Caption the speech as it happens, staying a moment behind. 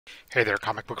Hey there,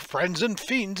 comic book friends and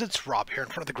fiends. It's Rob here in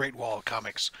front of the Great Wall of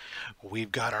Comics.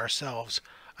 We've got ourselves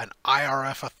an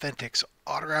IRFauthentics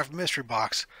autographed mystery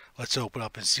box. Let's open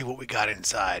up and see what we got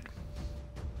inside.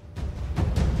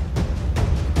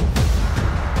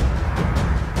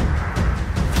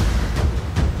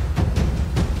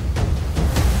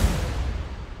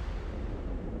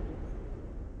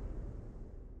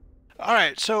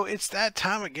 Alright, so it's that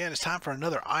time again. It's time for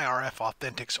another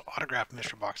IRFauthentics autographed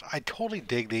mystery box. I totally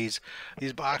dig these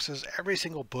boxes. Every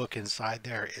single book inside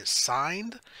there is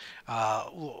signed.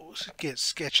 We'll get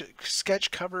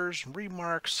sketch covers,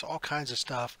 remarks, all kinds of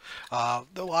stuff.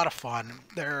 They're a lot of fun.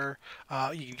 You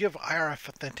can give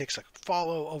IRFauthentics a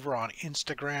follow over on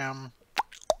Instagram.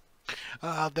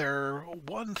 They're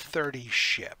 $130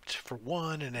 shipped for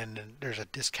one, and then there's a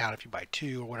discount if you buy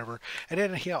two or whatever. And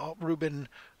then Ruben,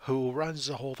 who runs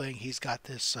the whole thing, he's got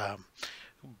this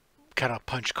kind of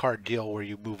punch card deal where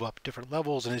you move up different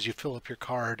levels, and as you fill up your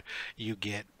card, you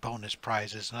get bonus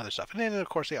prizes and other stuff. And then, of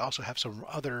course, they also have some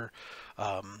other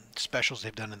specials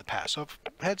they've done in the past. So I've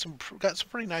got some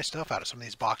pretty nice stuff out of some of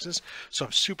these boxes. So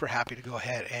I'm super happy to go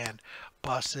ahead and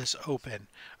bust this open.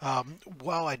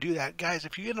 While I do that, guys,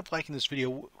 if you end up liking this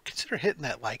video, consider hitting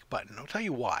that like button. I'll tell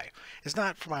you why. It's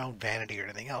not for my own vanity or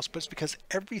anything else, but it's because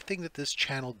everything that this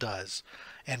channel does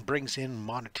and brings in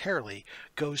monetarily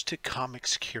goes to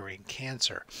comics curing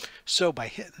cancer. So by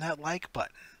hitting that like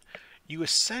button, you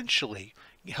essentially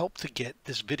help to get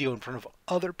this video in front of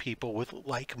other people with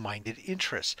like-minded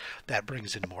interests. That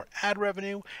brings in more ad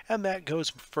revenue, and that goes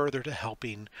further to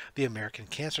helping the American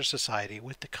Cancer Society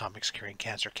with the Comics Curing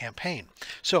Cancer campaign.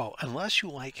 So unless you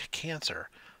like cancer,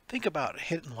 think about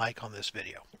hitting like on this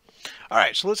video.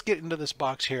 Alright, so let's get into this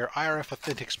box here.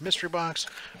 IRFauthentics mystery box.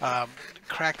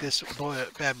 Crack this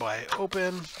bad boy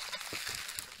open.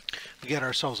 We get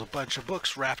ourselves a bunch of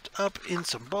books wrapped up in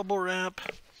some bubble wrap.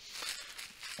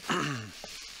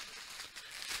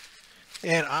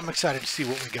 And I'm excited to see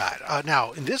what we got.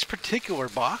 Now, in this particular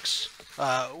box,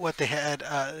 what they had,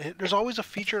 there's always a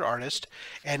featured artist.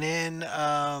 And then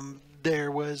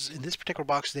there was, in this particular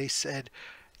box, they said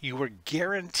you were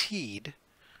guaranteed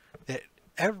that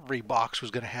every box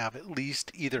was going to have at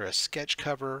least either a sketch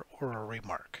cover or a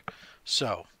remark.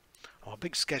 So, I'm a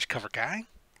big sketch cover guy.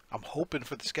 I'm hoping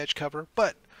for the sketch cover,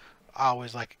 but I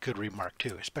always like a good remark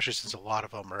too, especially since a lot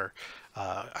of them are,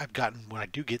 I've gotten, when I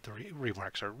do get the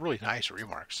remarks, are really nice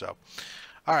remarks. So,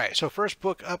 alright, so first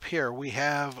book up here, we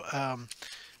have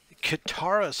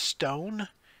Katara Stone,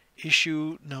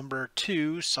 issue number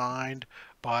 2, signed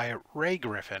by Ray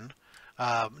Griffin.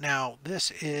 Now,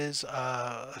 this is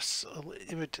a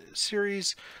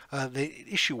series.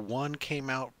 The issue 1 came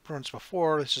out once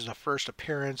before. This is the first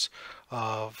appearance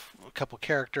of a couple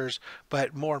characters,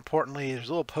 but more importantly, there's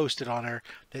a little post-it on there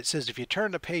that says if you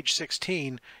turn to page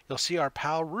 16, you'll see our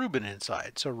pal Ruben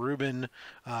inside. So Ruben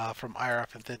from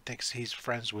IRFauthentics, he's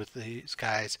friends with these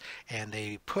guys, and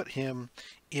they put him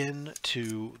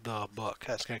into the book.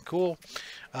 That's kind of cool.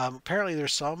 Apparently,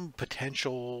 there's some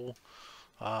potential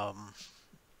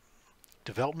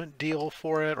development deal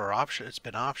for it, or option. It's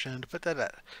been optioned, but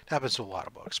that happens to a lot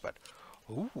of books. But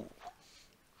ooh,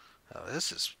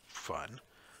 this is fun.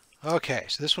 Okay,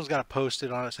 so this one's got a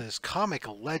post-it on it. It says Comic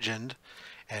Legend,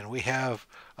 and we have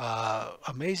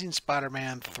Amazing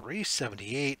Spider-Man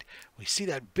 378. We see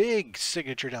that big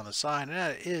signature down the side, and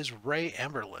that is Ray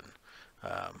Emberlin.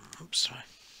 Oops,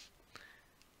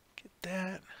 get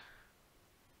that.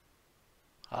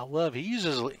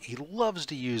 He loves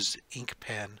to use ink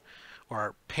pen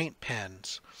or paint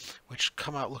pens, which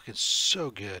come out looking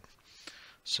so good.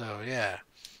 So yeah,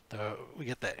 we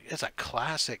get that. It's a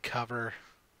classic cover.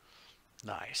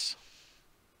 Nice.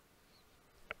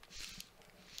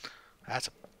 That's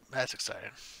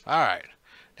exciting. All right,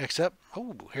 next up,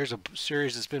 oh, here's a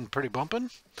series that's been pretty bumping.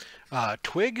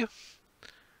 Twig.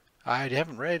 I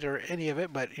haven't read or any of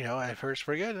it, but you know, I've heard it's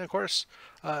pretty good. And of course,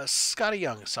 Scotty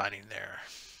Young signing there.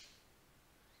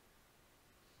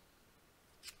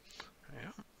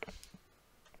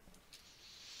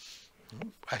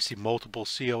 I see multiple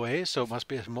COAs, so it must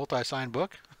be a multi-signed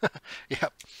book.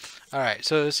 Yep. All right,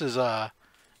 so this is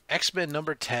X-Men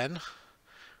number 10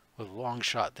 with a long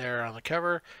shot there on the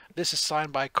cover. This is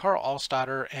signed by Carl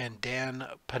Alstatter and Dan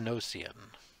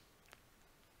Panosian.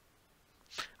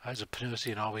 As a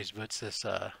Panosian always puts this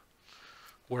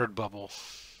word bubble.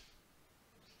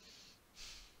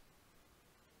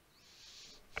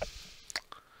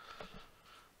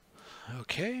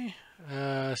 Okay.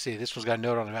 Let's see, this one's got a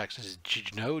note on the back. It says,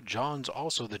 did you know John's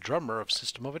also the drummer of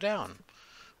System of a Down?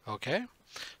 Okay.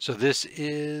 So this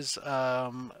is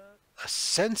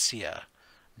Essentia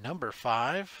number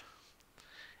 5.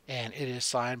 and it is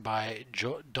signed by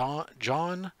John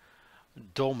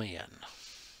Dolmian.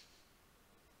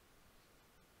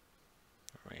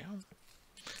 There we go.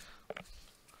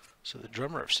 So the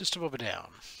drummer of System of a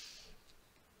Down.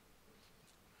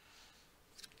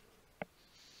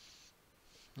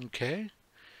 Okay.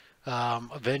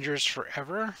 Avengers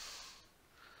Forever.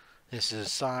 This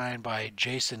is signed by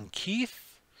Jason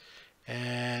Keith,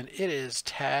 and it is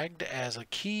tagged as a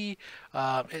key.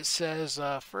 It says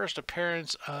first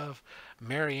appearance of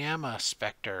Mariama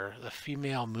Spectre, the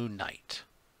female Moon Knight.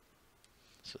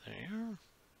 So there you are.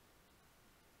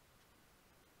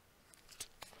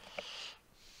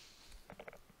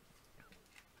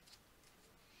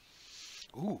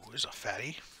 Ooh, there's a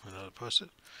fatty. Another post-it.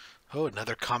 Oh,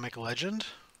 another comic legend.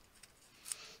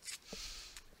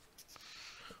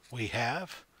 We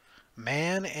have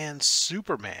Man and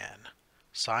Superman,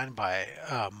 signed by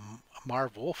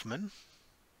Marv Wolfman.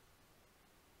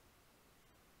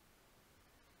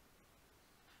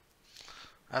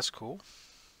 That's cool.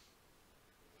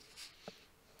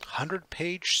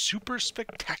 100-page super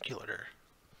spectacular.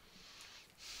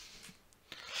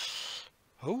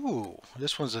 Oh,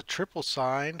 this one's a triple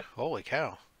signed. Holy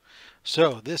cow.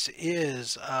 So this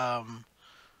is a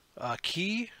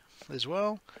key as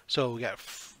well. So we got,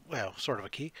 well, sort of a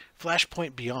key.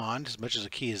 Flashpoint Beyond, as much as a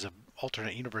key as an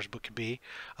alternate universe book could be.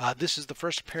 This is the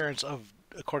first appearance of,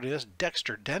 according to this,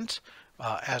 Dexter Dent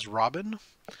as Robin.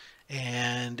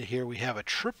 And here we have a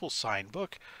triple signed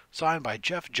book signed by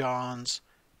Jeff Johns,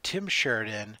 Tim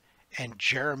Sheridan, and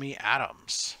Jeremy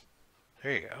Adams.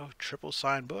 There you go. Triple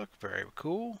signed book. Very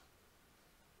cool.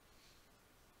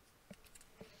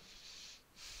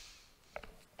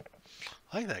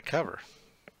 I like that cover.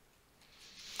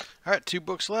 All right, 2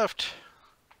 books left.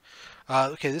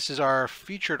 Okay, this is our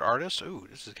featured artist. Ooh,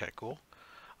 this is kind of cool.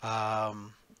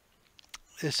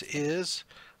 This is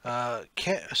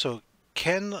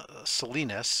Ken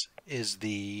Salinas is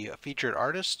the featured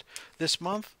artist this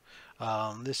month.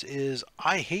 This is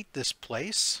I Hate This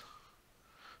Place.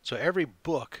 So every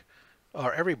book,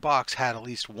 or every box had at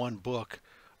least one book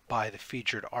by the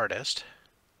featured artist.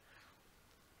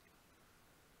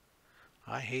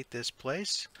 I Hate This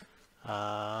Place.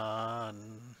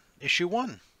 Issue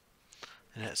 1.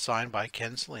 And it's signed by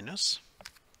Ken Salinas.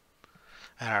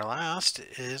 And our last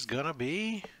is going to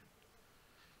be...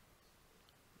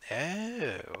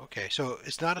 Oh, okay. So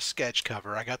it's not a sketch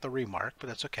cover. I got the remark, but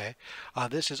that's okay.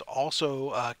 This is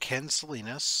also Ken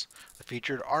Salinas, the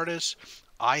featured artist.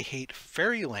 I Hate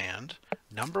Fairyland,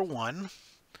 #1.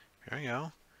 There we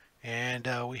go. And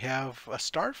we have a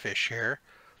starfish here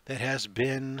that has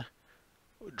been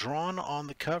drawn on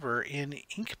the cover in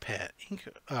paint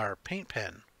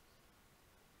pen.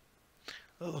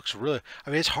 It looks really,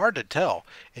 I mean, it's hard to tell.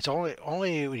 It's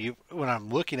only when I'm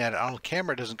looking at it on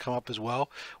camera, it doesn't come up as well.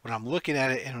 When I'm looking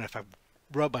at it, and if I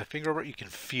rub my finger over it, you can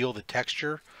feel the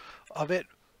texture of it.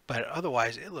 But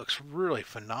otherwise, it looks really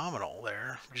phenomenal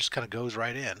there. It just kind of goes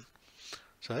right in.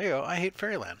 So there you go. I Hate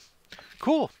Fairyland.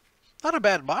 Cool. Not a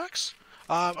bad box.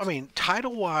 I mean,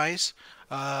 title-wise,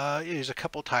 there's a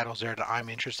couple titles there that I'm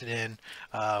interested in.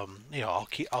 You know,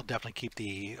 I'll definitely keep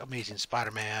the Amazing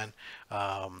Spider-Man,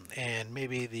 and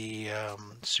maybe the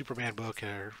Superman book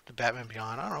or the Batman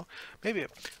Beyond. I don't know. Maybe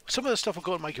some of the stuff will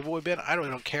go in my giveaway bin. I really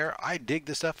don't care. I dig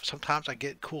this stuff. Sometimes I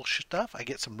get cool stuff. I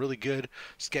get some really good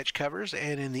sketch covers,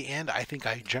 and in the end, I think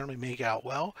I generally make it out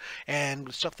well.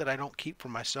 And stuff that I don't keep for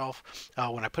myself,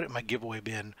 when I put it in my giveaway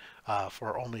bin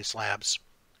for OnlySlabs,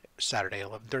 Saturday,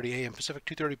 11:30 a.m. Pacific,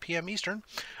 2:30 p.m. Eastern.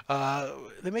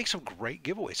 They make some great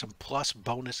giveaways, some plus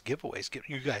bonus giveaways. Give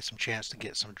you guys some chance to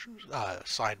get some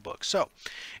signed books. So,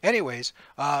 anyways,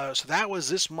 so that was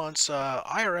this month's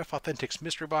IRFauthentics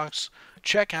mystery box.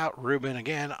 Check out Ruben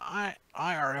again.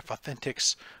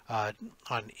 IRFauthentics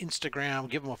on Instagram.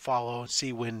 Give them a follow and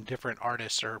see when different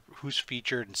artists or who's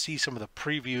featured, and see some of the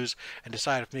previews, and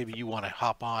decide if maybe you want to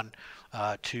hop on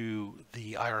to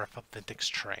the IRFauthentics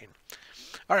train.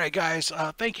 All right, guys,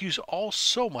 thank you all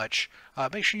so much.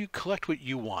 Make sure you collect what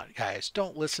you want, guys.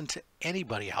 Don't listen to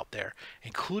anybody out there,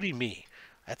 including me.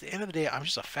 At the end of the day, I'm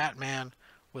just a fat man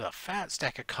with a fat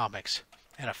stack of comics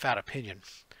and a fat opinion.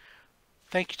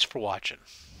 Thank you for watching.